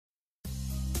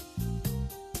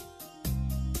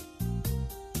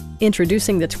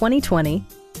Introducing the 2020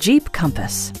 Jeep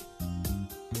Compass.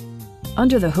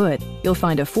 Under the hood, you'll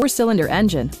find a 4-cylinder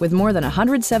engine with more than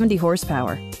 170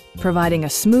 horsepower, providing a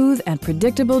smooth and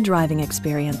predictable driving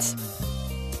experience.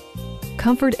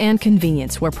 Comfort and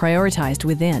convenience were prioritized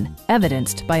within,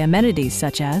 evidenced by amenities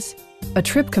such as a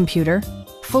trip computer,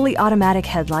 fully automatic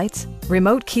headlights,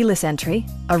 remote keyless entry,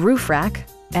 a roof rack,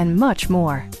 and much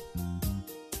more.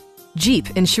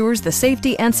 Jeep ensures the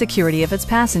safety and security of its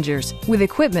passengers with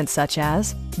equipment such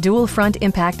as dual front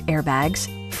impact airbags,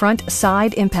 front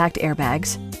side impact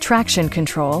airbags, traction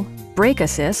control, brake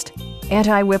assist,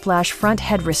 anti-whiplash front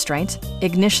head restraints,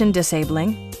 ignition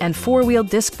disabling, and 4-wheel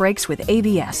disc brakes with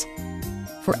ABS.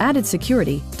 For added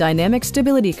security, dynamic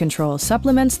stability control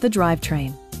supplements the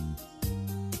drivetrain.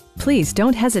 Please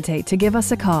don't hesitate to give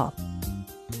us a call.